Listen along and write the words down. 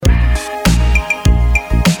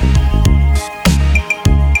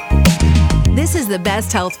the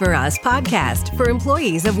Best Health for Us podcast for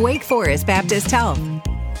employees of Wake Forest Baptist Health.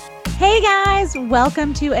 Hey guys,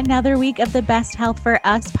 welcome to another week of the Best Health for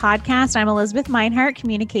Us podcast. I'm Elizabeth Meinhardt,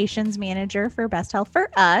 Communications Manager for Best Health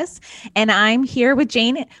for Us, and I'm here with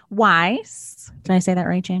Jane Weiss. Did I say that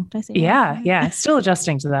right, Jane? Did I say Yeah, right? yeah. Still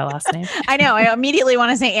adjusting to that last name. I know. I immediately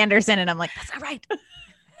want to say Anderson, and I'm like, that's not right.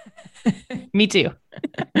 Me too.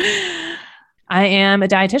 I am a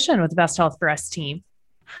dietitian with the Best Health for Us team.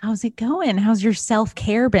 How's it going? How's your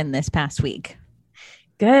self-care been this past week?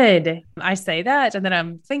 Good. I say that, and then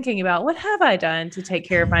I'm thinking about what have I done to take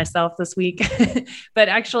care of myself this week? But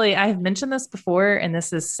actually, I've mentioned this before, and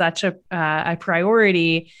this is such a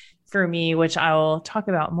priority for me, which I will talk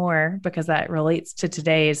about more because that relates to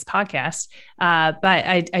today's podcast. But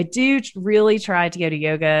I do really try to go to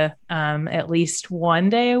yoga at least one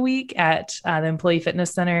day a week at the Employee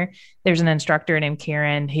Fitness Center. There's an instructor named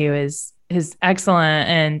Karen who is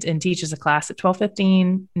excellent and teaches a class at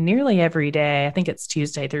 12:15 nearly every day. I think it's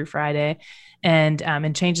Tuesday through Friday, and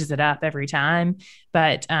changes it up every time.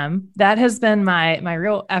 But that has been my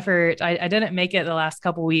real effort. I didn't make it the last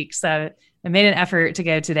couple weeks, so I made an effort to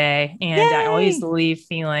go today, and Yay! I always leave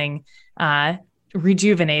feeling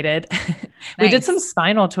rejuvenated. We Nice. did some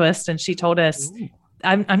spinal twist, and she told us, Ooh.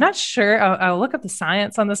 I'm not sure. I'll look up the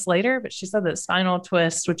science on this later, but she said that spinal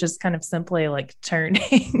twist, which is kind of simply like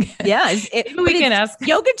turning. Yeah, We can ask.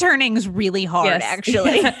 yoga turning's really hard, Yes.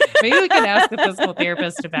 actually. Yeah. Maybe we can ask the physical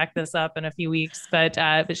therapist to back this up in a few weeks. But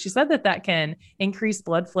she said that can increase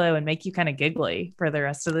blood flow and make you kind of giggly for the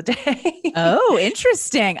rest of the day. Oh,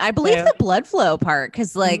 interesting. I believe So- the blood flow part,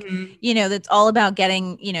 because Mhm. that's all about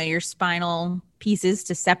getting, your spinal pieces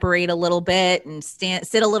to separate a little bit and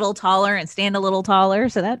sit a little taller and stand a little taller.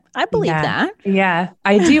 So that I believe Yeah. that. Yeah,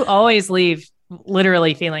 I do always leave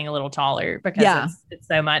literally feeling a little taller because Yeah. it's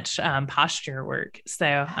so much posture work.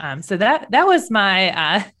 So that was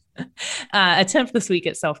my attempt this week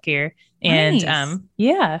at self-care. And Nice.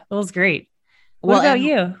 it was great. What Well, about and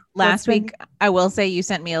you? Last What's been- week, I will say you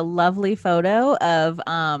sent me a lovely photo of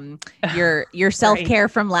your self-care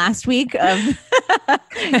from last week of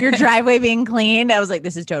your driveway being cleaned. I was like,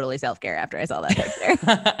 this is totally self-care after I saw that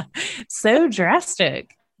picture. So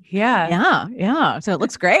drastic. Yeah. Yeah. So it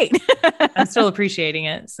looks great. I'm still appreciating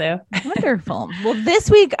it. So Wonderful. Well, this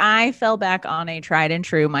week I fell back on a tried and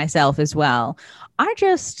true myself as well. I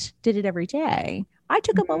just did it every day. I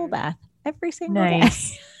took a bubble bath every single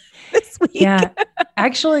Nice. day this week. Yeah.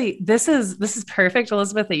 Actually, this is perfect,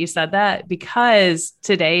 Elizabeth, that you said that, because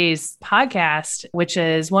today's podcast, which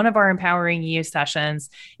is one of our Empowering You sessions,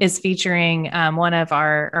 is featuring one of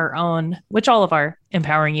our own, which all of our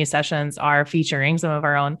Empowering You sessions are featuring some of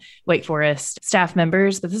our own Wake Forest staff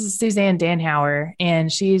members. But this is Suzanne Danhauer, and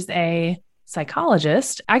she's a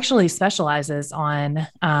psychologist, actually specializes on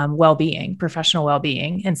well-being, professional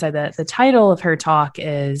well-being. And so the title of her talk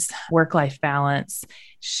is Work-Life Balance.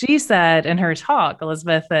 She said in her talk,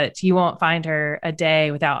 Elizabeth, that you won't find her a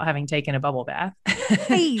day without having taken a bubble bath.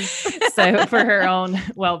 So for her own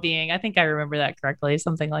well-being, I think I remember that correctly,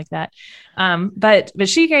 something like that. But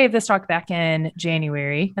she gave this talk back in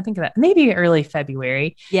January, I think that maybe early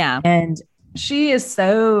February. Yeah. And she is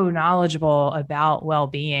so knowledgeable about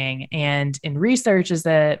well-being and researches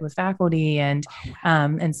it with faculty. And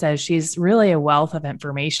so she's really a wealth of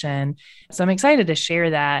information. So I'm excited to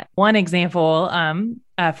share that. One example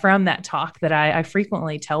from that talk that I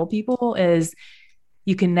frequently tell people is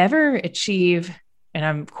you can never achieve, and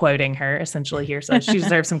I'm quoting her essentially here, so she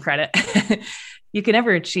deserves some credit. You can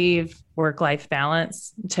never achieve work-life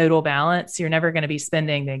balance, total balance. You're never going to be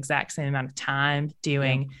spending the exact same amount of time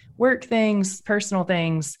doing work things, personal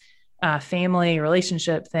things, family,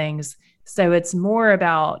 relationship things. So it's more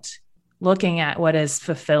about looking at what is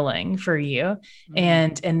fulfilling for you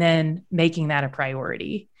and then making that a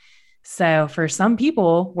priority. So for some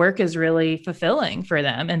people, work is really fulfilling for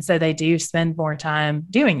them. And so they do spend more time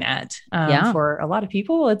doing that. For a lot of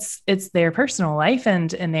people, it's their personal life and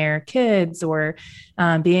their kids, or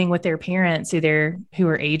being with their parents who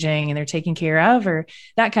are aging and they're taking care of, or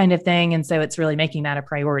that kind of thing. And so it's really making that a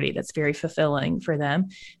priority that's very fulfilling for them.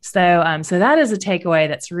 So that is a takeaway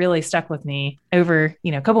that's really stuck with me over,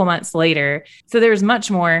 a couple of months later. So there's much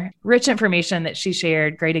more rich information that she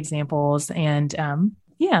shared, great examples, and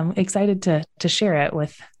I'm excited to share it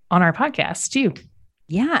on our podcast too.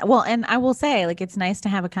 Yeah. Well, and I will say, it's nice to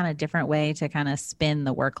have a kind of different way to kind of spin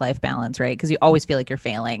the work-life balance, right? Because you always feel like you're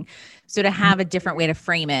failing. So to have a different way to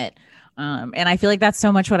frame it. And I feel like that's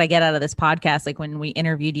so much what I get out of this podcast. Like when we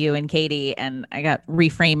interviewed you and Katie, and I got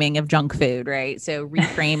reframing of junk food, right? So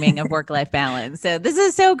reframing of work-life balance. So this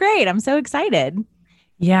is so great. I'm so excited.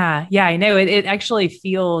 Yeah, I know it actually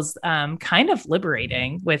feels kind of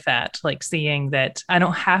liberating with that, like seeing that I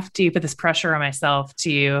don't have to put this pressure on myself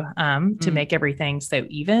to make everything so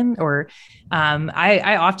even. Or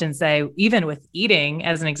I often say, even with eating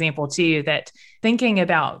as an example too, that thinking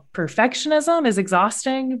about perfectionism is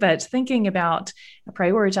exhausting, but thinking about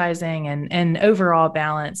prioritizing and overall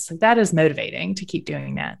balance, that is motivating to keep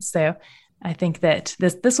doing that. So I think that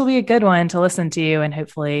this will be a good one to listen to, and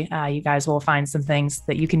hopefully you guys will find some things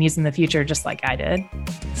that you can use in the future, just like I did.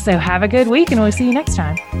 So have a good week, and we'll see you next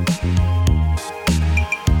time.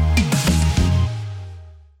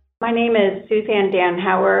 My name is Suzanne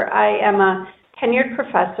Danhauer. I am a tenured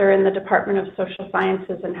professor in the Department of Social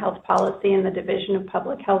Sciences and Health Policy in the Division of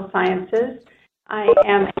Public Health Sciences. I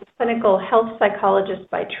am a clinical health psychologist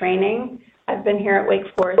by training. I've been here at Wake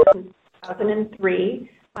Forest since 2003.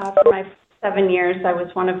 For my 7 years, I was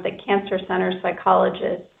one of the Cancer Center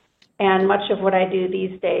psychologists, and much of what I do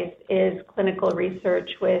these days is clinical research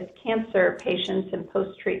with cancer patients and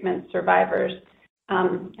post-treatment survivors,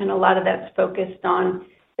 and a lot of that's focused on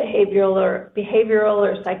behavioral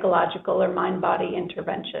or psychological or mind-body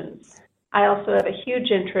interventions. I also have a huge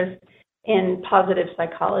interest in positive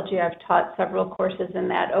psychology. I've taught several courses in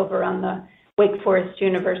that over on the Wake Forest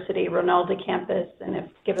University Ronalda campus, and have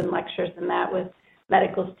given lectures in that with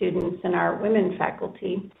medical students and our women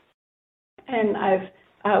faculty. And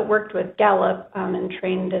I've worked with Gallup and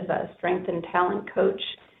trained as a strength and talent coach.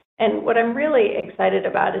 And what I'm really excited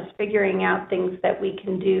about is figuring out things that we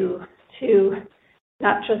can do to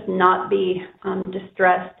not just not be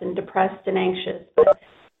distressed and depressed and anxious, but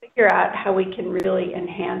figure out how we can really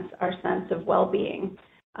enhance our sense of well-being.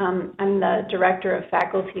 I'm the Director of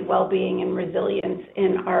Faculty Wellbeing and Resilience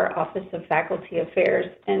in our Office of Faculty Affairs,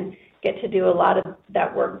 and get to do a lot of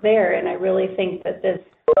that work there. And I really think that this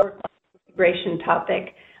work-life integration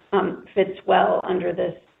topic fits well under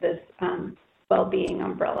this well-being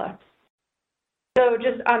umbrella. So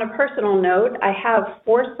just on a personal note, I have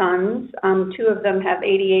 4 sons. 2 of them have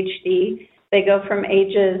ADHD. They go from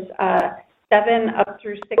ages 7 up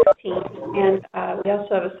through 16. And we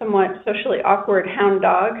also have a somewhat socially awkward hound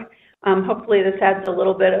dog. Hopefully this adds a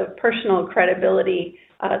little bit of personal credibility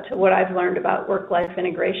to what I've learned about work-life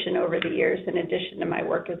integration over the years, in addition to my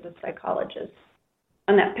work as a psychologist.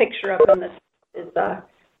 And that picture up on this is a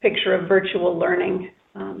picture of virtual learning,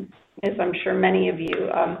 as I'm sure many of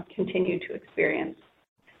you continue to experience.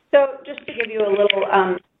 So just to give you a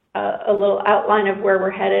little outline of where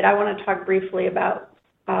we're headed, I want to talk briefly about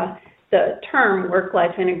the term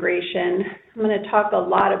work-life integration. I'm going to talk a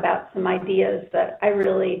lot about some ideas that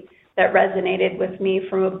that resonated with me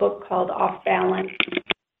from a book called Off Balance.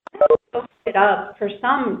 I opened it up for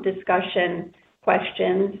some discussion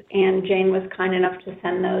questions, and Jane was kind enough to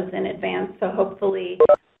send those in advance, so hopefully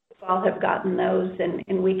you all have gotten those,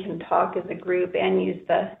 and we can talk as a group and use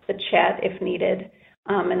the chat if needed,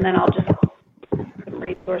 and then I'll just put some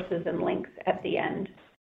resources and links at the end.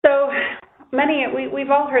 So we've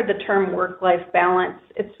all heard the term work-life balance.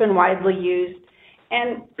 It's been widely used.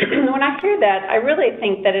 And when I hear that, I really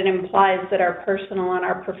think that it implies that our personal and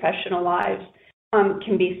our professional lives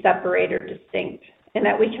can be separate or distinct, and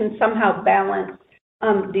that we can somehow balance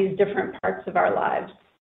these different parts of our lives.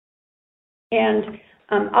 And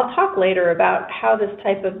I'll talk later about how this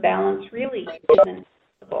type of balance really isn't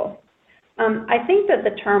possible. I think that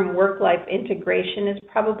the term work-life integration is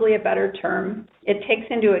probably a better term. It takes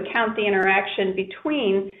into account the interaction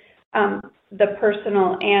between the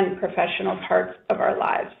personal and professional parts of our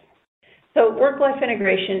lives. So work-life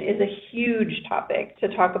integration is a huge topic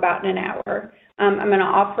to talk about in an hour. I'm going to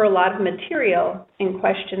offer a lot of material and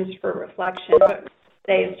questions for reflection, but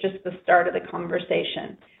today is just the start of the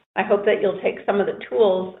conversation. I hope that you'll take some of the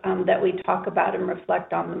tools that we talk about and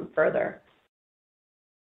reflect on them further.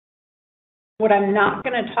 What I'm not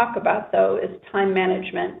going to talk about, though, is time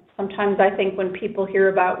management. Sometimes I think when people hear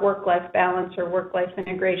about work-life balance or work-life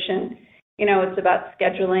integration, it's about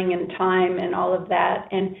scheduling and time and all of that.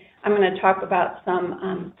 And I'm going to talk about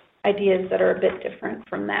some ideas that are a bit different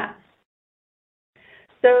from that.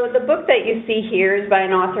 So the book that you see here is by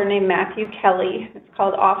an author named Matthew Kelly. It's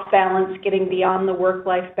called Off Balance: Getting Beyond the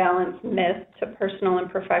Work-Life Balance Myth to Personal and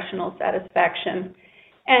Professional Satisfaction.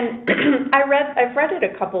 And I've read it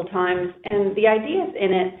a couple times, and the ideas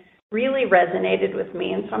in it really resonated with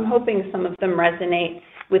me, and so I'm hoping some of them resonate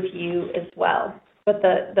with you as well. But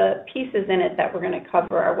the pieces in it that we're going to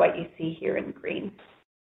cover are what you see here in green.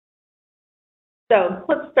 So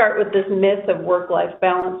let's start with this myth of work-life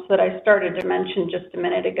balance that I started to mention just a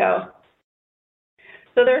minute ago.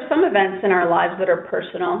 So there are some events in our lives that are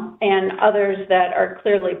personal and others that are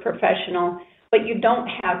clearly professional, but you don't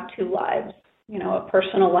have 2 lives. a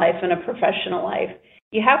personal life and a professional life.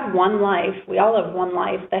 You have one life, we all have one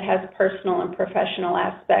life that has personal and professional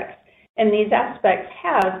aspects, and these aspects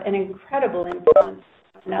have an incredible influence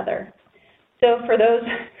on another. So for those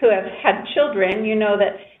who have had children, you know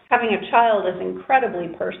that having a child is incredibly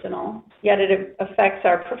personal, yet it affects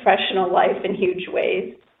our professional life in huge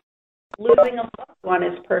ways. Losing a loved one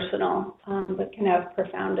is personal, but can have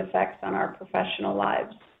profound effects on our professional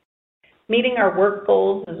lives. Meeting our work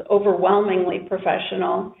goals is overwhelmingly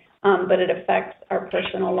professional, but it affects our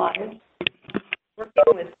personal lives. Working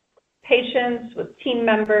with patients, with team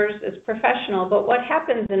members is professional, but what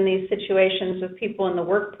happens in these situations with people in the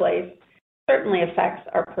workplace certainly affects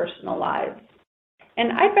our personal lives.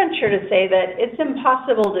 And I venture to say that it's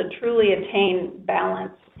impossible to truly attain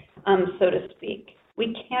balance, so to speak.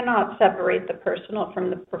 We cannot separate the personal from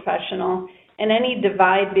the professional, and any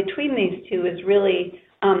divide between these two is really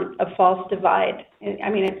a false divide. I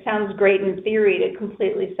mean, it sounds great in theory to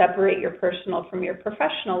completely separate your personal from your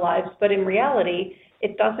professional lives, but in reality,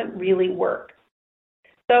 it doesn't really work.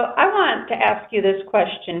 So I want to ask you this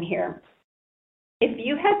question here. If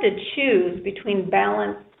you had to choose between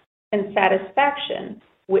balance and satisfaction,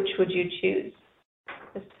 which would you choose?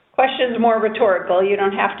 This question is more rhetorical. You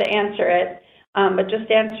don't have to answer it, but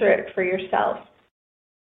just answer it for yourself.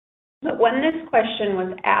 But when this question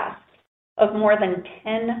was asked of more than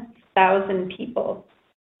 10,000 people,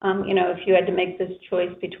 if you had to make this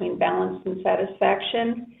choice between balance and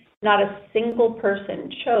satisfaction, not a single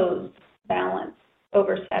person chose balance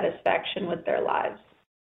over satisfaction with their lives.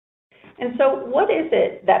 And so what is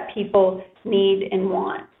it that people need and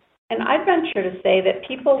want? And I venture to say that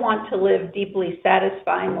people want to live deeply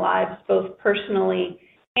satisfying lives, both personally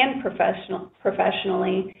and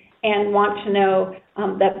professionally, and want to know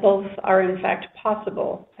that both are in fact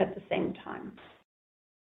possible at the same time.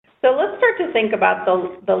 So let's start to think about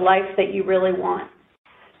the life that you really want.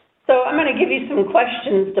 So I'm going to give you some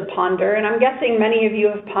questions to ponder, and I'm guessing many of you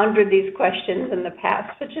have pondered these questions in the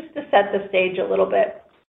past, but just to set the stage a little bit.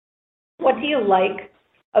 What do you like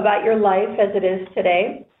about your life as it is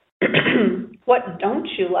today? What don't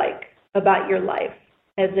you like about your life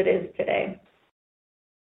as it is today?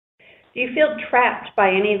 Do you feel trapped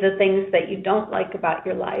by any of the things that you don't like about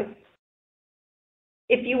your life?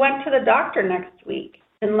 If you went to the doctor next week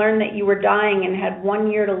and learned that you were dying and had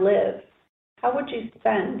 1 year to live, how would you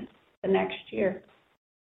spend the next year?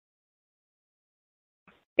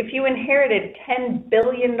 If you inherited $10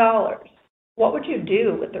 billion, what would you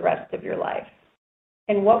do with the rest of your life?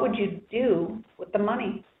 And what would you do with the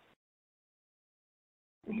money?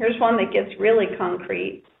 And here's one that gets really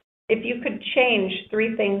concrete. If you could change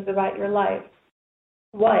 3 things about your life,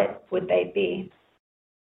 what would they be?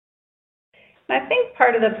 And I think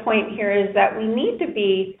part of the point here is that we need to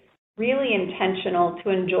be really intentional to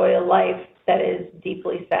enjoy a life that is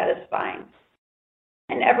deeply satisfying.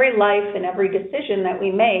 And every life and every decision that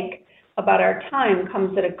we make about our time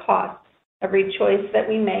comes at a cost. Every choice that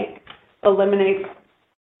we make eliminates,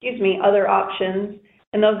 other options,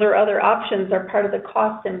 and those other options are part of the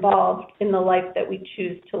cost involved in the life that we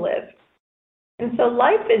choose to live. And so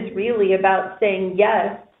life is really about saying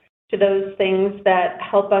yes to those things that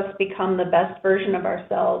help us become the best version of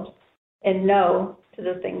ourselves and no to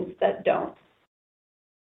the things that don't.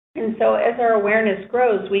 And so as our awareness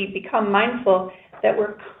grows, we become mindful that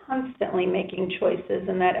we're constantly making choices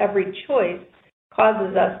and that every choice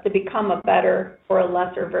causes us to become a better or a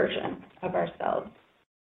lesser version of ourselves.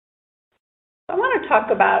 I want to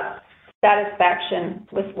talk about satisfaction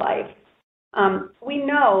with life. We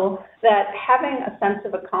know that having a sense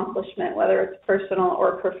of accomplishment, whether it's personal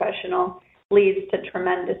or professional, leads to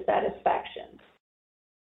tremendous satisfaction.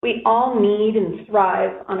 We all need and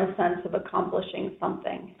thrive on a sense of accomplishing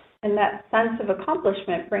something, and that sense of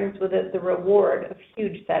accomplishment brings with it the reward of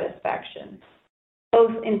huge satisfaction.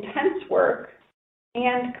 Both intense work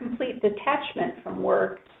and complete detachment from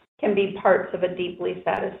work can be parts of a deeply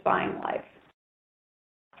satisfying life.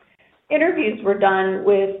 Interviews were done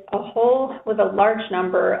with a large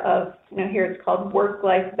number of, here it's called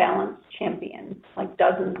work-life balance champions, like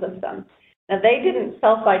dozens of them. Now, they didn't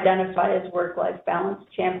self-identify as work-life balance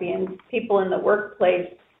champions. People in the workplace,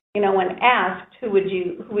 when asked who would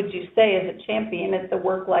you say is a champion at the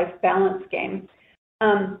work-life balance game,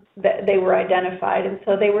 they were identified, and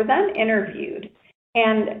so they were then interviewed,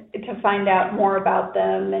 and to find out more about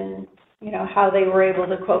them and how they were able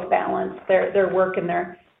to quote balance their work and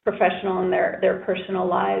their professional and their personal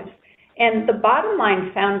lives. And the bottom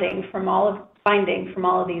line finding from all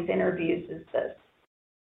of these interviews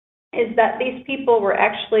is that these people were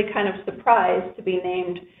actually kind of surprised to be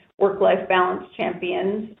named work-life balance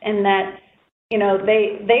champions, and that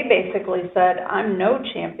they basically said, I'm no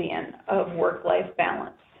champion of work-life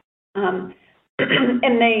balance. And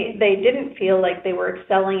they didn't feel like they were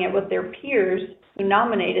excelling at what their peers who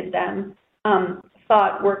nominated them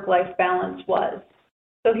thought work-life balance was.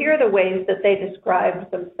 So here are the ways that they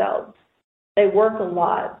described themselves. They work a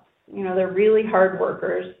lot. They're really hard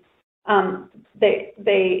workers.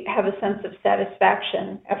 They have a sense of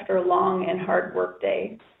satisfaction after a long and hard work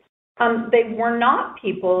day. They were not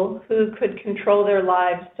people who could control their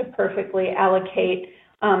lives to perfectly allocate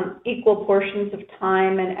equal portions of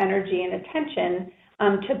time and energy and attention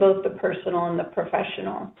to both the personal and the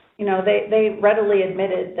professional. They readily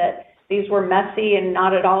admitted that these were messy and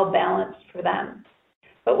not at all balanced for them.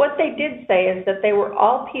 But what they did say is that they were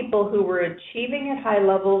all people who were achieving at high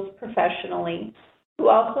levels professionally, who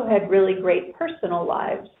also had really great personal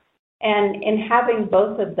lives. And in having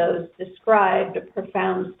both of those, described a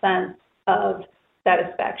profound sense of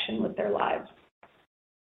satisfaction with their lives.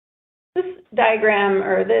 This diagram,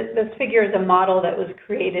 or this figure, is a model that was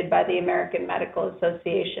created by the American Medical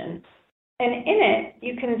Association. And in it,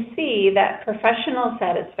 you can see that professional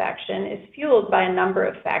satisfaction is fueled by a number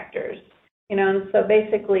of factors. And so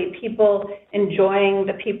basically people enjoying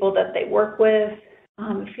the people that they work with,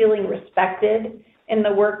 feeling respected in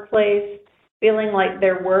the workplace, feeling like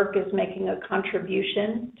their work is making a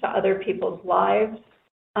contribution to other people's lives,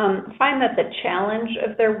 find that the challenge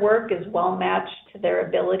of their work is well matched to their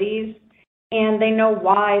abilities, and they know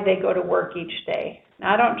why they go to work each day.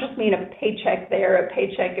 Now, I don't just mean a paycheck there, a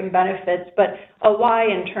paycheck and benefits, but a why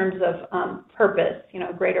in terms of purpose,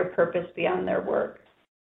 greater purpose beyond their work.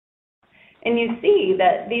 And you see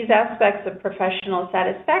that these aspects of professional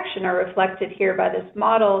satisfaction are reflected here by this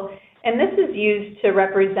model, and this is used to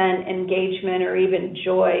represent engagement or even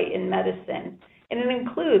joy in medicine. And it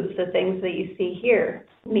includes the things that you see here: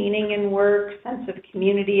 meaning in work, sense of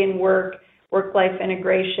community in work, work-life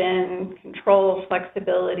integration, control,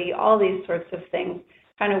 flexibility, all these sorts of things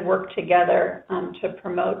kind of work together to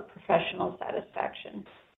promote professional satisfaction.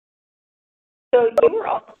 So you were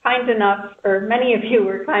all kind enough, or many of you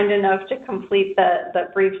were kind enough to complete the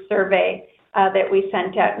brief survey that we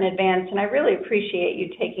sent out in advance, and I really appreciate you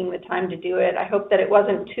taking the time to do it. I hope that it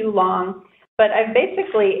wasn't too long, but I've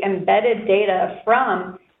basically embedded data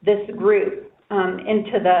from this group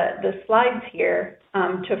into the slides here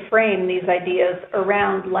to frame these ideas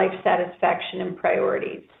around life satisfaction and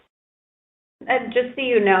priorities. And just so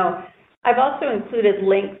you know, I've also included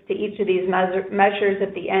links to each of these measures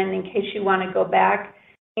at the end in case you want to go back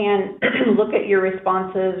and look at your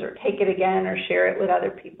responses or take it again or share it with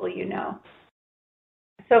other people you know.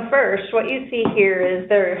 So first, what you see here is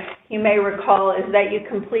you may recall, is that you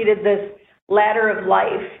completed this ladder of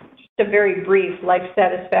life, just a very brief life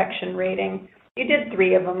satisfaction rating. You did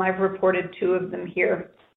 3 of them. I've reported 2 of them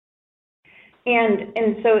here.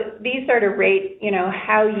 And so these are to rate,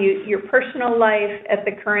 how your personal life at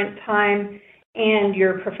the current time and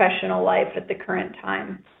your professional life at the current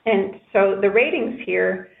time. And so the ratings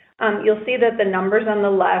here, you'll see that the numbers on the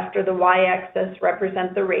left, or the y-axis,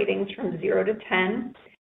 represent the ratings from 0 to 10.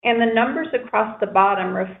 And the numbers across the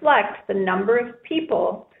bottom reflect the number of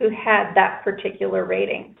people who had that particular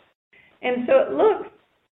rating. And so it looks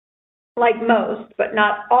like most, but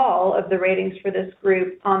not all, of the ratings for this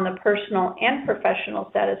group on the personal and professional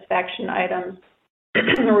satisfaction items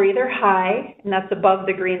were either high, and that's above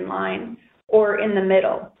the green line, or in the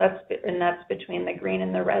middle, and that's between the green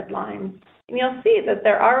and the red lines. And you'll see that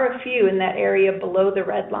there are a few in that area below the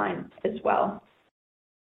red line as well.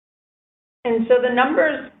 And so the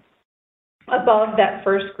numbers above that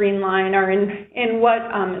first green line are in what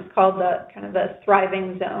is called the kind of the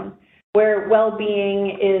thriving zone, where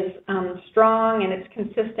well-being is strong and it's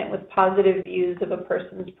consistent with positive views of a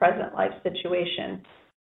person's present life situation.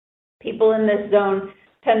 People in this zone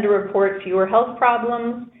tend to report fewer health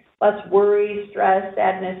problems, less worry, stress,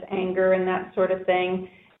 sadness, anger, and that sort of thing,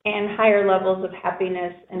 and higher levels of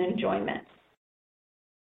happiness and enjoyment.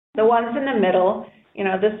 The ones in the middle,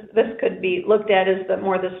 this could be looked at as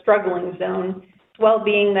the struggling zone,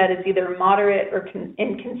 well-being that is either moderate or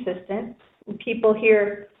inconsistent. And people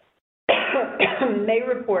here may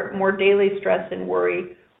report more daily stress and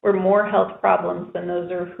worry or more health problems than those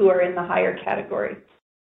who are in the higher category.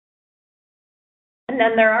 And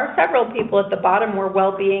then there are several people at the bottom where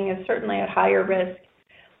well-being is certainly at higher risk.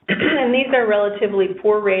 And these are relatively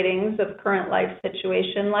poor ratings of current life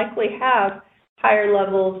situation, likely have higher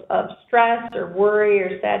levels of stress or worry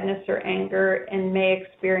or sadness or anger, and may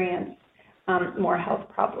experience more health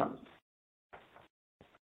problems.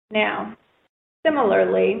 Now,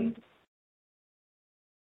 similarly,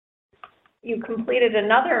 you completed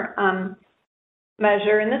another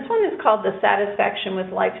measure, and this one is called the Satisfaction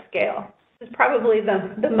with Life Scale. This is probably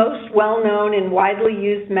the most well-known and widely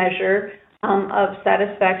used measure of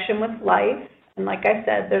satisfaction with life. And like I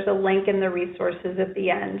said, there's a link in the resources at the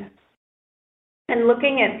end. And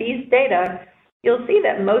looking at these data, you'll see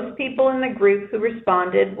that most people in the group who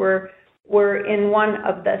responded were in one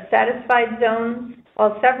of the satisfied zones,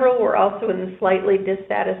 while several were also in the slightly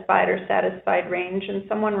dissatisfied or satisfied range, and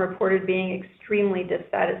someone reported being extremely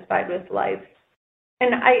dissatisfied with life.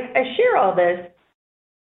 And I share all this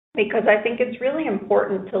because I think it's really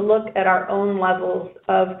important to look at our own levels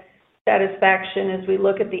of satisfaction as we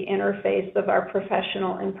look at the interface of our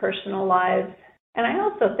professional and personal lives. And I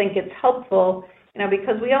also think it's helpful,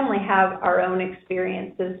 because we only have our own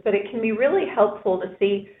experiences, but it can be really helpful to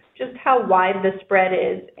see just how wide the spread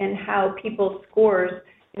is and how people's scores,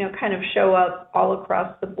 kind of show up all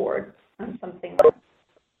across the board on something like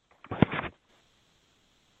that.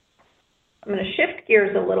 I'm going to shift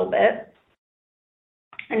gears a little bit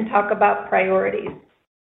and talk about priorities.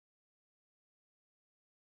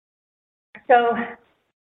 So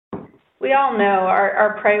we all know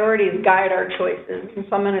our priorities guide our choices, and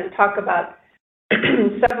so I'm going to talk about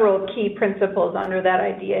several key principles under that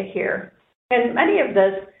idea here. And many of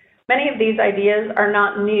these ideas are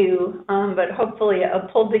not new, but hopefully a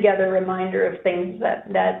pulled together reminder of things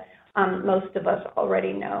that most of us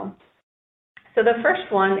already know. So the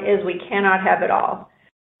first one is we cannot have it all.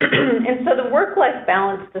 And so the work-life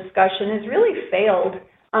balance discussion has really failed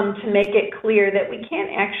to make it clear that we can't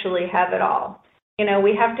actually have it all.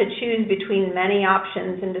 We have to choose between many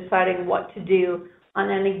options in deciding what to do on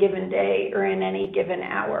any given day or in any given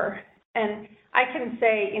hour. And I can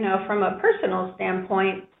say, from a personal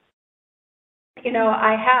standpoint,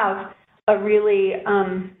 I have a really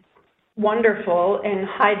wonderful and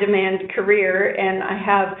high-demand career, and I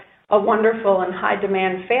have a wonderful and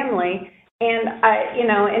high-demand family, and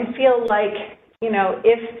and feel like,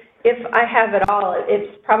 if I have it all,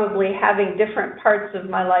 it's probably having different parts of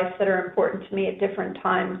my life that are important to me at different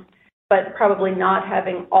times, but probably not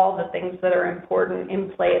having all the things that are important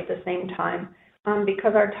in play at the same time,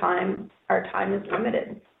 because our time is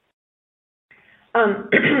limited.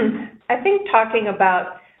 I think talking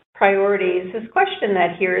about priorities, this question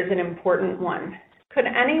that here is an important one. Could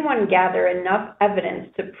anyone gather enough evidence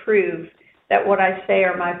to prove that what I say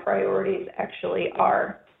are my priorities actually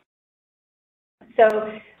are? So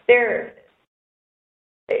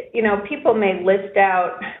people may list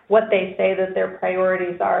out what they say that their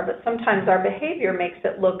priorities are, but sometimes our behavior makes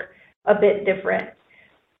it look a bit different.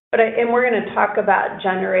 And we're going to talk about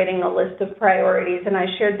generating a list of priorities, and I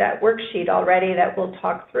shared that worksheet already that we'll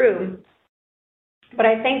talk through. But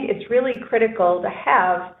I think it's really critical to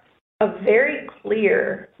have a very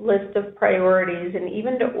clear list of priorities, and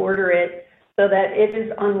even to order it so that it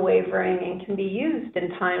is unwavering and can be used in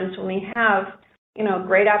times when we have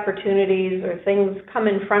great opportunities or things come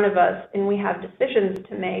in front of us and we have decisions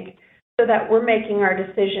to make, so that we're making our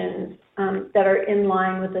decisions that are in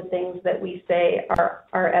line with the things that we say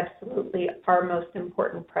are absolutely our most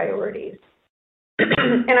important priorities.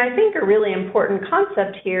 And I think a really important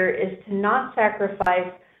concept here is to not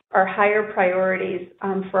sacrifice our higher priorities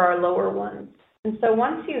for our lower ones. And so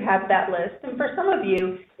once you have that list, and for some of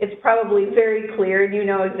you, it's probably very clear and you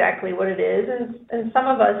know exactly what it is, and some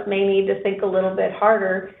of us may need to think a little bit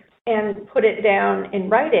harder and put it down in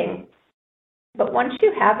writing. But once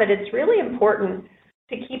you have it, it's really important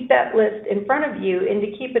to keep that list in front of you and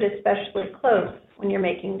to keep it especially close when you're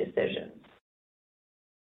making decisions.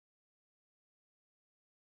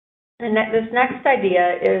 And this next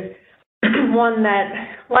idea is one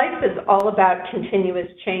that life is all about continuous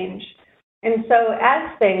change. And so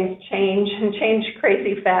as things change and change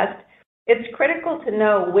crazy fast, it's critical to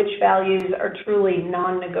know which values are truly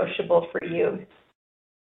non-negotiable for you.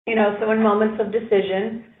 So in moments of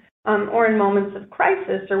decision or in moments of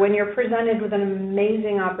crisis, or when you're presented with an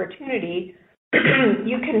amazing opportunity,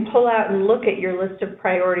 you can pull out and look at your list of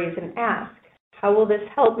priorities and ask, how will this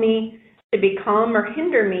help me to become or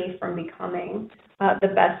hinder me from becoming the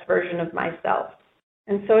best version of myself?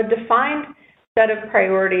 And so a defined set of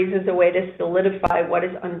priorities is a way to solidify what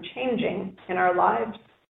is unchanging in our lives.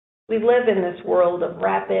 We live in this world of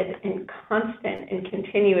rapid and constant and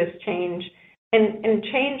continuous change, and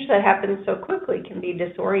change that happens so quickly can be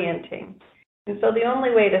disorienting. And so the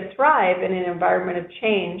only way to thrive in an environment of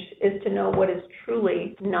change is to know what is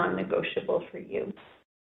truly non-negotiable for you.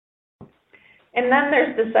 And then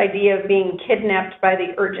there's this idea of being kidnapped by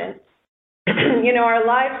the urgent. Our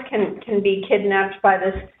lives can be kidnapped by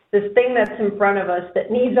this thing that's in front of us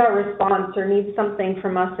that needs our response or needs something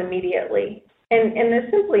from us immediately. And this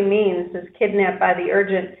simply means, is kidnapped by the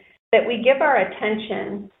urgent, that we give our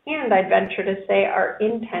attention, and I'd venture to say our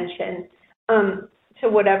intention, to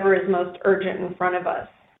whatever is most urgent in front of us.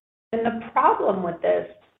 And the problem with this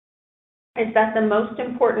is that the most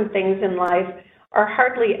important things in life are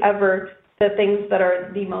hardly ever the things that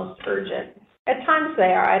are the most urgent. At times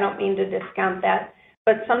they are. I don't mean to discount that.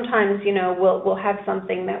 But sometimes, we'll have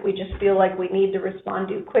something that we just feel like we need to respond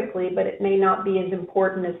to quickly, but it may not be as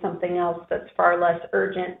important as something else that's far less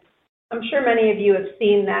urgent. I'm sure many of you have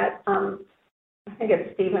seen that. I think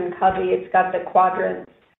it's Stephen Covey. It's got the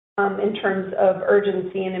quadrants in terms of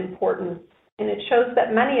urgency and importance. And it shows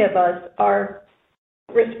that many of us are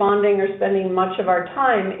responding or spending much of our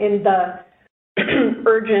time in the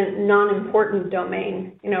urgent, non-important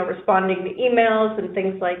domain, responding to emails and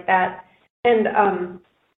things like that. And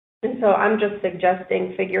so I'm just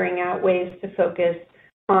suggesting figuring out ways to focus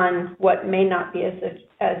on what may not be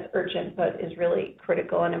as urgent, but is really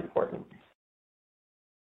critical and important.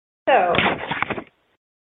 So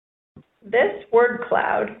this word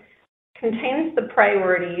cloud contains the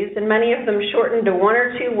priorities, and many of them shortened to 1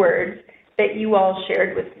 or 2 words that you all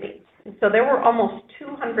shared with me. And so there were almost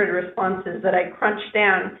 200 responses that I crunched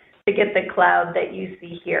down to get the cloud that you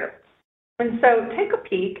see here. And so take a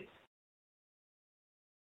peek.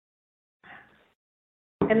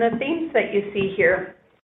 And the themes that you see here,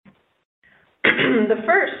 the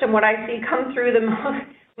first, and what I see come through the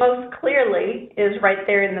most clearly, is right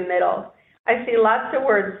there in the middle. I see lots of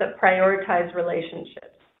words that prioritize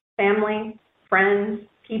relationships: family, friends,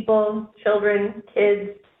 people, children,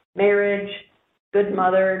 kids, marriage, good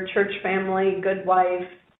mother, church family, good wife.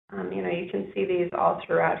 You can see these all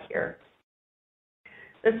throughout here.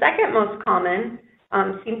 The second most common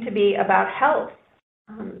seem to be about health,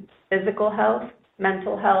 physical health,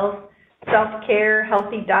 mental health, self-care,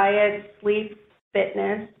 healthy diet, sleep,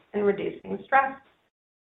 fitness, and reducing stress.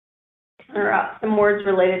 There are some words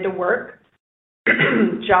related to work,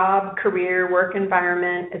 job, career, work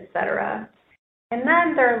environment, etc. And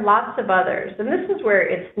then there are lots of others. And this is where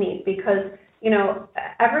it's neat because,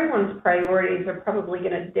 everyone's priorities are probably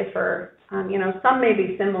going to differ. Some may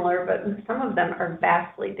be similar, but some of them are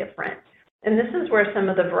vastly different. And this is where some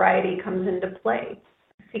of the variety comes into play.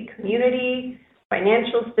 See community,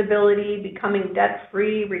 financial stability, becoming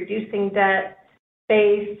debt-free, reducing debt,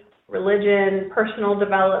 faith, religion, personal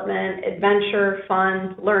development, adventure,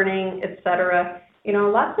 fun, learning, etc.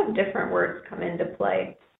 Lots of different words come into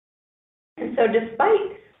play. And so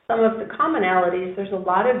despite some of the commonalities, there's a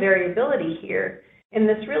lot of variability here, and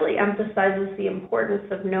this really emphasizes the importance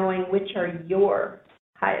of knowing which are your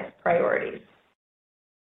highest priorities.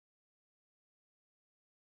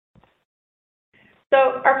 So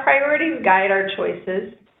our priorities guide our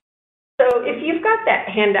choices. So if you've got that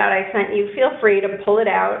handout I sent you, feel free to pull it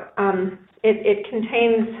out. It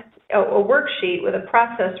contains a worksheet with a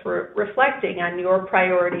process for reflecting on your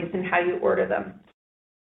priorities and how you order them.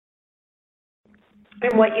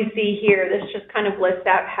 And what you see here, this just kind of lists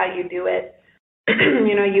out how you do it.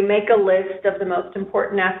 You make a list of the most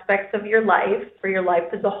important aspects of your life, for your life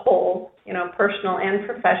as a whole, personal and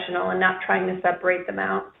professional, and not trying to separate them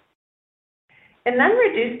out. And then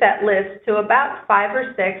reduce that list to about 5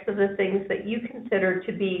 or 6 of the things that you consider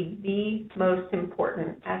to be the most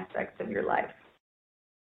important aspects of your life.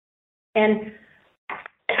 And,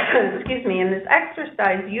 excuse me, in this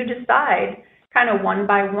exercise, you decide kind of one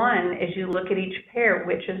by one as you look at each pair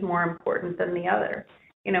which is more important than the other.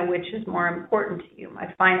 Which is more important to you,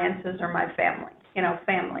 my finances or my family?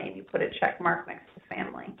 Family, and you put a check mark next to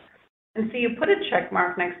family. And so you put a check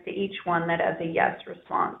mark next to each one that has a yes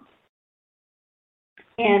response.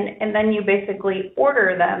 And then you basically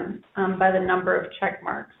order them by the number of check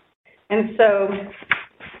marks. And so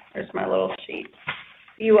here's my little sheet.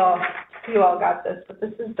 You all got this, but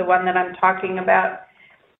this is the one that I'm talking about,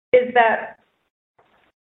 is that,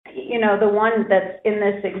 the one that's in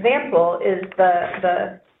this example is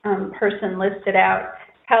the person listed out: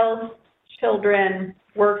 health, children,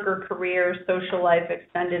 work or career, social life,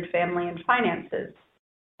 extended family, and finances.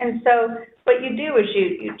 And so what you do is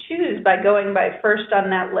you choose by going by first on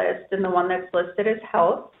that list, and the one that's listed is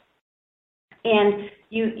health, and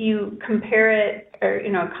you compare it or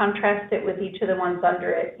contrast it with each of the ones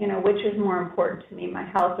under it. Which is more important to me, my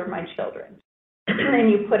health or my children?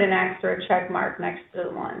 And you put an X or a check mark next to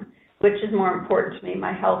the one. Which is more important to me,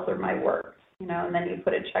 my health or my work? And then you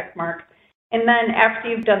put a check mark. And then after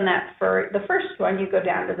you've done that for the first one, you go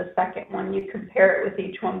down to the second one. You compare it with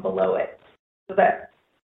each one below it, so that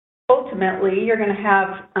ultimately you're going to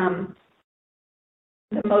have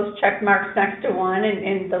the most check marks next to one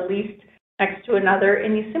and the least next to another,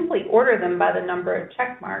 and you simply order them by the number of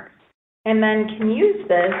check marks. And then can use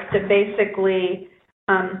this to basically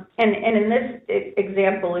And in this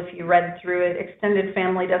example, if you read through it, extended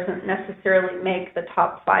family doesn't necessarily make the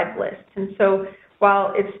top 5 list. And so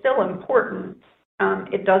while it's still important,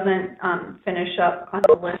 it doesn't finish up on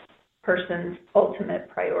the list of person's ultimate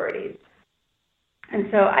priorities. And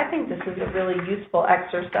so I think this is a really useful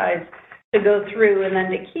exercise to go through and then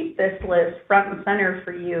to keep this list front and center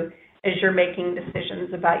for you as you're making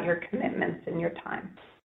decisions about your commitments and your time.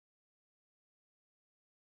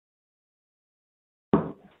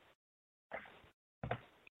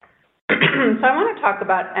 So I want to talk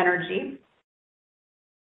about energy.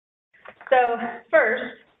 So first,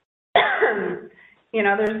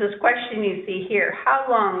 there's this question you see here: how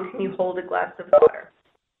long can you hold a glass of water?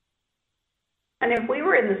 And if we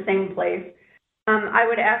were in the same place, I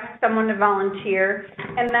would ask someone to volunteer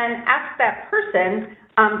and then ask that person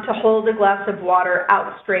to hold a glass of water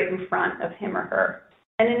out straight in front of him or her.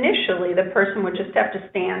 And initially, the person would just have to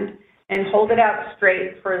stand and hold it out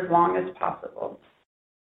straight for as long as possible.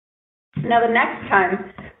 Now, the next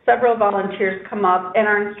time, several volunteers come up and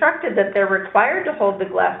are instructed that they're required to hold the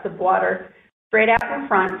glass of water straight out in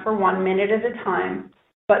front for 1 minute at a time,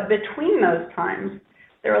 but between those times,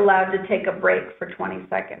 they're allowed to take a break for 20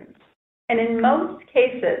 seconds. And in most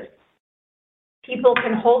cases, people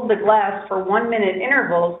can hold the glass for 1 minute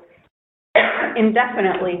intervals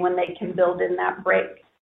indefinitely when they can build in that break.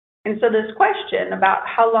 And so this question about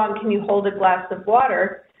how long can you hold a glass of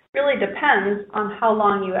water really depends on how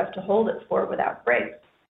long you have to hold it for without breaks.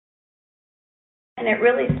 And it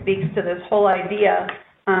really speaks to this whole idea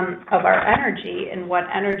of our energy and what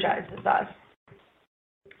energizes us.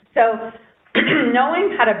 So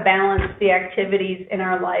knowing how to balance the activities in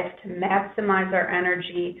our life to maximize our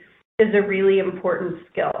energy is a really important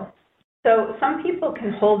skill. So some people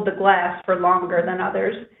can hold the glass for longer than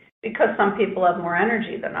others because some people have more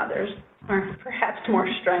energy than others, or perhaps more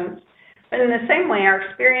strength. But in the same way, our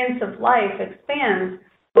experience of life expands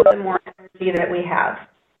with the more energy that we have.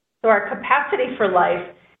 So our capacity for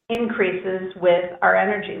life increases with our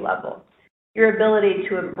energy level. Your ability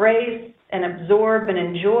to embrace and absorb and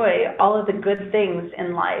enjoy all of the good things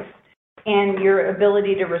in life, and your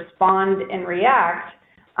ability to respond and react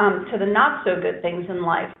to the not so good things in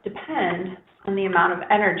life depend on the amount of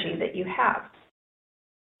energy that you have.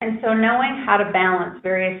 And so knowing how to balance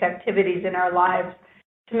various activities in our lives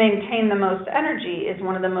to maintain the most energy is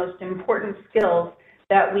one of the most important skills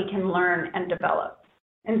that we can learn and develop.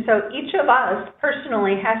 And so each of us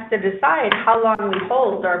personally has to decide how long we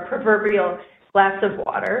hold our proverbial glass of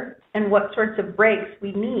water and what sorts of breaks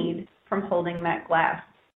we need from holding that glass.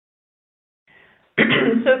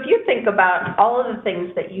 So if you think about all of the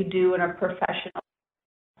things that you do in a professional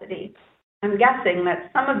capacity, I'm guessing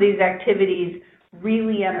that some of these activities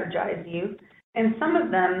really energize you, and some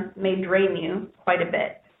of them may drain you quite a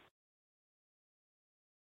bit.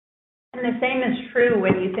 And the same is true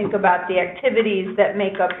when you think about the activities that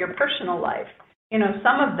make up your personal life.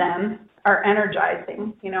 Some of them are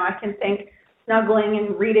energizing. I can think snuggling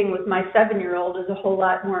and reading with my 7-year-old is a whole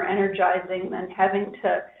lot more energizing than having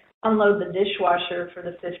to unload the dishwasher for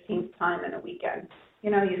the 15th time in a weekend.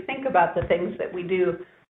 You think about the things that we do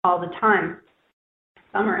all the time.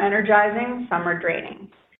 Some are energizing, some are draining.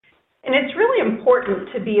 And it's really important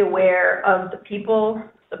to be aware of the people,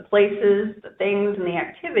 the places, the things, and the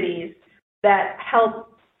activities that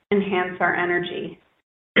help enhance our energy.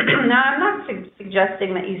 Now, I'm not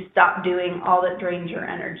suggesting that you stop doing all that drains your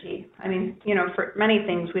energy. I mean, for many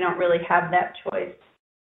things, we don't really have that choice.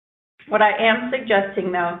 What I am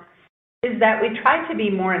suggesting, though, is that we try to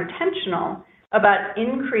be more intentional about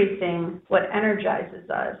increasing what energizes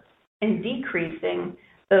us and decreasing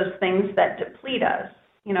those things that deplete us,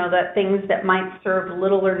 that things that might serve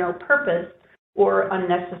little or no purpose or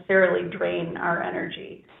unnecessarily drain our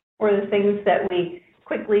energy, or the things that we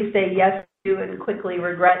quickly say yes to and quickly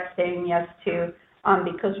regret saying yes to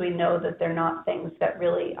because we know that they're not things that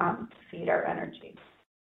really feed our energy.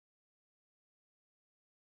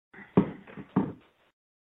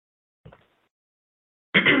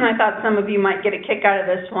 I thought some of you might get a kick out of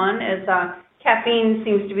this one, as caffeine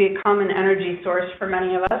seems to be a common energy source for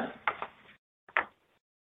many of us.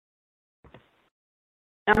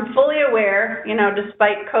 I'm fully aware,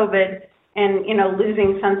 despite COVID and,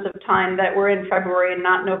 losing sense of time, that we're in February and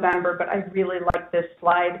not November, but I really like this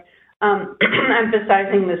slide,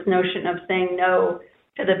 emphasizing this notion of saying no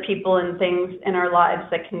to the people and things in our lives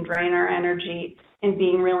that can drain our energy and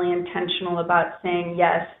being really intentional about saying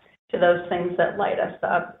yes to those things that light us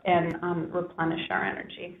up and replenish our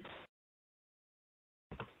energy.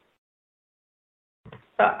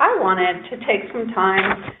 So I wanted to take some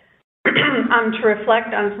time to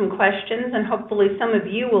reflect on some questions, and hopefully some of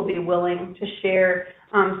you will be willing to share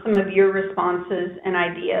some of your responses and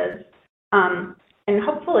ideas. And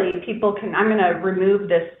hopefully people can, I'm going to remove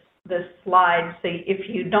this slide, so if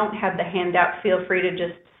you don't have the handout, feel free to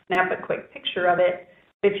just snap a quick picture of it.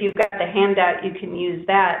 If you've got the handout, you can use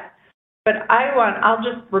that. But I'll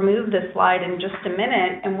just remove this slide in just a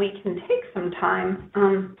minute, and we can take some time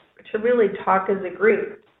to really talk as a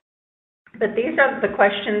group. But these are the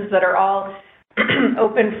questions that are all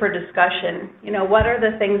open for discussion. You know, what are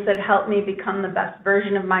the things that help me become the best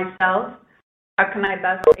version of myself? How can I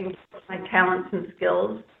best engage my talents and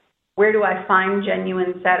skills? Where do I find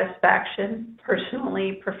genuine satisfaction,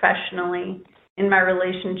 personally, professionally, in my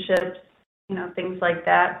relationships, you know, things like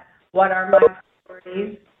that? What are my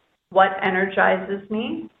priorities? What energizes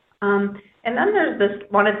me? And then there's this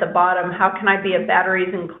one at the bottom, how can I be a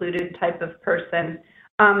batteries included type of person?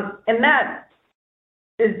 And that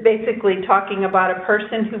is basically talking about a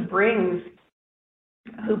person who brings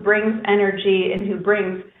energy and who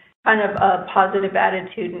brings kind of a positive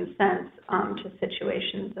attitude and sense to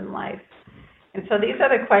situations in life. And so these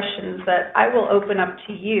are the questions that I will open up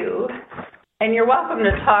to you, and you're welcome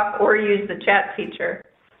to talk or use the chat feature.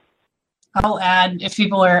 I'll add, if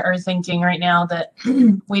people are thinking right now, that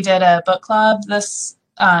we did a book club this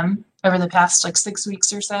over the past 6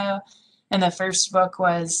 weeks or so, and the first book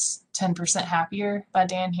was 10% Happier by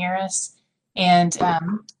Dan Harris, and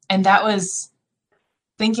that was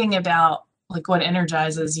thinking about what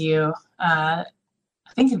energizes you. I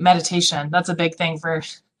think meditation, that's a big thing for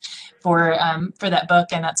that book,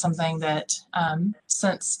 and that's something that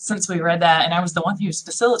since we read that, and I was the one who was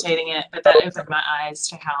facilitating it, but that opened my eyes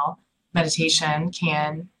to how meditation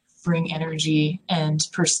can bring energy and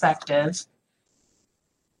perspective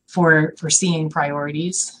for seeing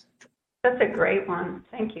priorities. That's a great one.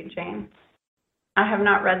 Thank you, Jane. I have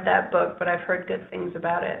not read that book, but I've heard good things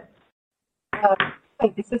about it.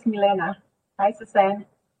 Hey, this is Milena. Hi, Suzanne.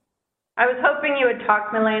 I was hoping you would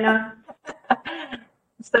talk, Milena.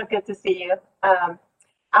 So good to see you.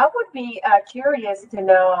 I would be curious to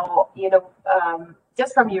know,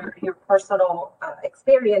 just from your personal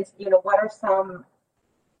experience, what are some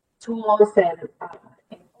tools and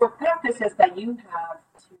or practices that you have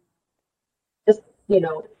to just,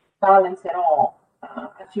 balance it all?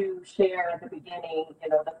 As you share at the beginning,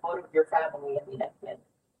 the photo of your family.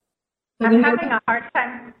 I'm having a hard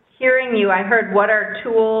time hearing you. I heard what are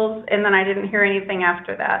tools, and then I didn't hear anything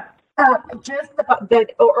after that. Just about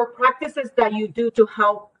that, or practices that you do to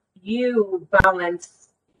help you balance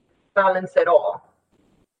it all.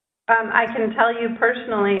 I can tell you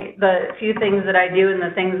personally the few things that I do and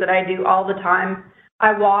the things that I do all the time.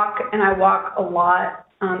 I walk, and I walk a lot,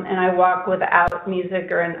 and I walk without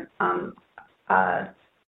music or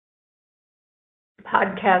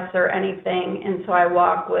podcasts or anything, and so I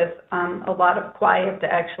walk with a lot of quiet to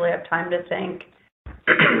actually have time to think.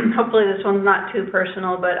 Hopefully this one's not too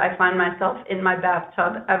personal, but I find myself in my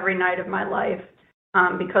bathtub every night of my life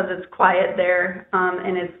because it's quiet there,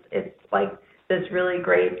 and it's like this really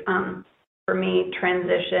great, for me,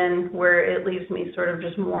 transition where it leaves me sort of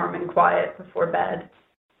just warm and quiet before bed.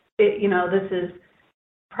 This is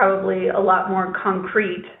probably a lot more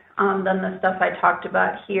concrete than the stuff I talked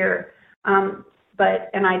about here.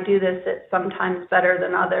 And I do this sometimes better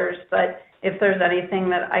than others, but if there's anything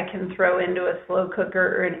that I can throw into a slow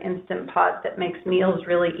cooker or an Instant Pot that makes meals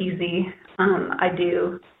really easy, I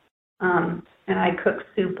do. And I cook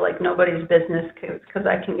soup like nobody's business because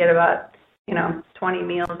I can get about 20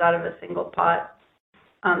 meals out of a single pot.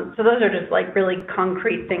 So those are just like really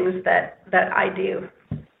concrete things that I do.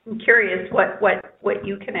 I'm curious what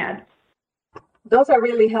you can add. Those are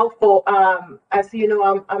really helpful. As you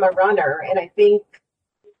know, I'm a runner, and I think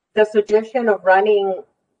the suggestion of running,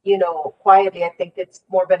 quietly, I think it's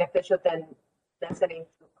more beneficial than listening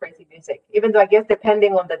to crazy music, even though I guess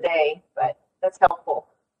depending on the day, but that's helpful.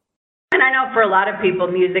 And I know for a lot of people,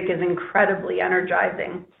 music is incredibly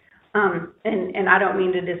energizing. And I don't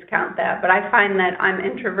mean to discount that, but I find that I'm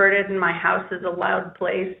introverted and my house is a loud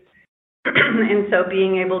place. And so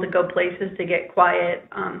being able to go places to get quiet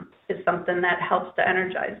is something that helps to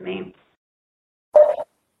energize me.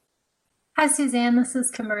 Hi, Suzanne. This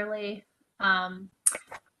is Kimberly.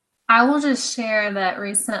 I will just share that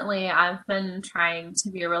recently I've been trying to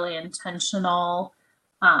be really intentional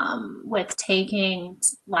with taking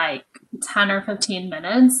 10 or 15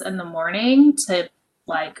 minutes in the morning to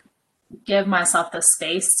give myself the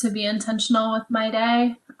space to be intentional with my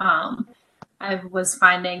day. I was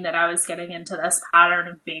finding that I was getting into this pattern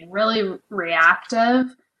of being really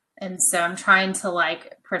reactive. And so I'm trying to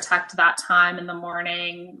protect that time in the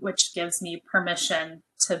morning, which gives me permission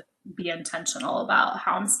to be intentional about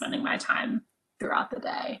how I'm spending my time throughout the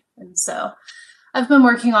day. And so I've been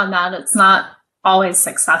working on that. It's not always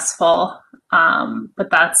successful, but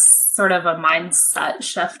that's sort of a mindset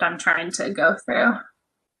shift I'm trying to go through.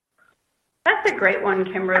 That's a great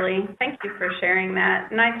one, Kimberly. Thank you for sharing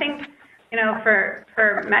that. And I think,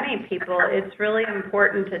 for many people, it's really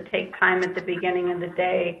important to take time at the beginning of the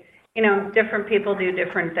day. Different people do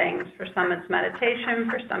different things. For some, it's meditation.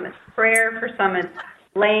 For some, it's prayer. For some, it's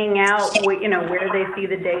laying out, where they see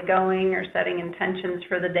the day going or setting intentions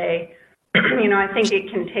for the day. I think it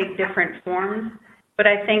can take different forms, but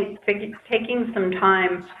I think taking some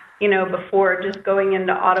time, before just going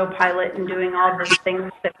into autopilot and doing all the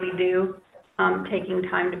things that we do, taking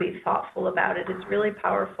time to be thoughtful about it is really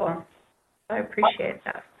powerful. I appreciate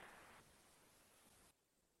that.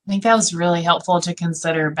 I think that was really helpful to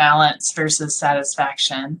consider balance versus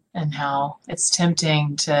satisfaction, and how it's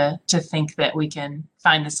tempting to think that we can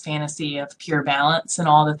find this fantasy of pure balance in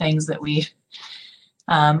all the things that we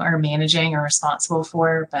are managing or responsible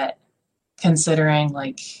for, but considering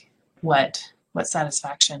what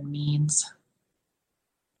satisfaction means.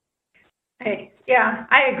 Yeah,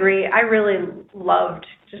 I agree. I really loved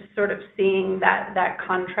just sort of seeing that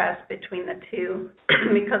contrast between the two,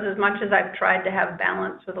 because as much as I've tried to have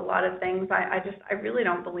balance with a lot of things, I really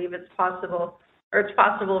don't believe it's possible, or it's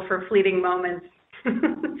possible for fleeting moments.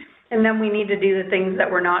 And then we need to do the things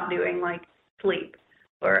that we're not doing, like sleep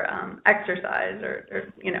or exercise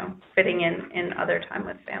or fitting in other time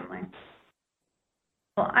with family.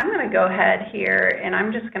 Well, I'm going to go ahead here, and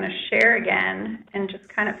I'm just going to share again and just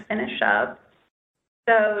kind of finish up.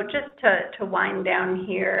 So just to wind down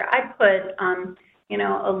here, I put, a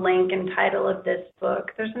link and title of this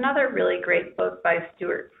book. There's another really great book by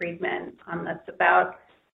Stuart Friedman that's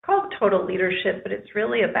called Total Leadership, but it's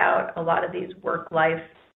really about a lot of these work-life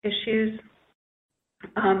issues.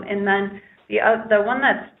 And then the one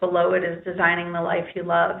that's below it is Designing the Life You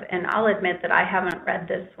Love. And I'll admit that I haven't read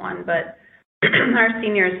this one, but our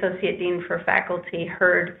Senior Associate Dean for Faculty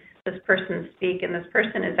heard this person speak, and this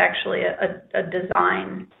person is actually a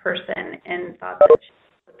design person, and thought that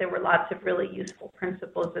there were lots of really useful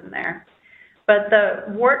principles in there. But the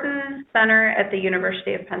Wharton Center at the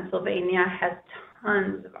University of Pennsylvania has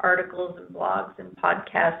tons of articles and blogs and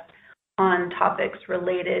podcasts on topics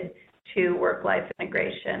related to work-life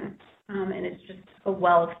integration, and it's just a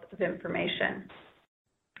wealth of information.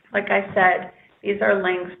 Like I said, these are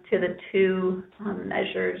links to the two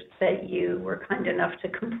measures that you were kind enough to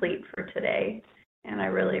complete for today, and I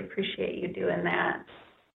really appreciate you doing that.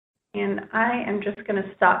 And I am just going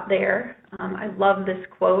to stop there. I love this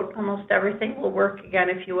quote. Almost everything will work again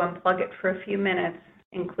if you unplug it for a few minutes,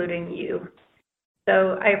 including you.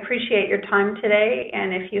 So I appreciate your time today,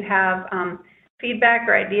 and if you have feedback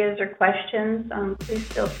or ideas or questions, please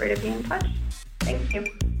feel free to be in touch. Thank you.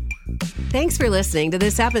 Thanks for listening to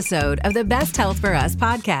this episode of the Best Health for Us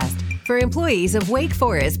podcast for employees of Wake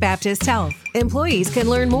Forest Baptist Health. Employees can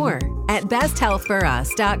learn more at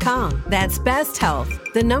besthealthforus.com. That's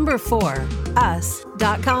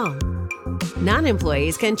besthealth4us.com.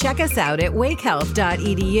 Non-employees can check us out at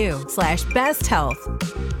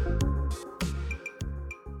wakehealth.edu/besthealth.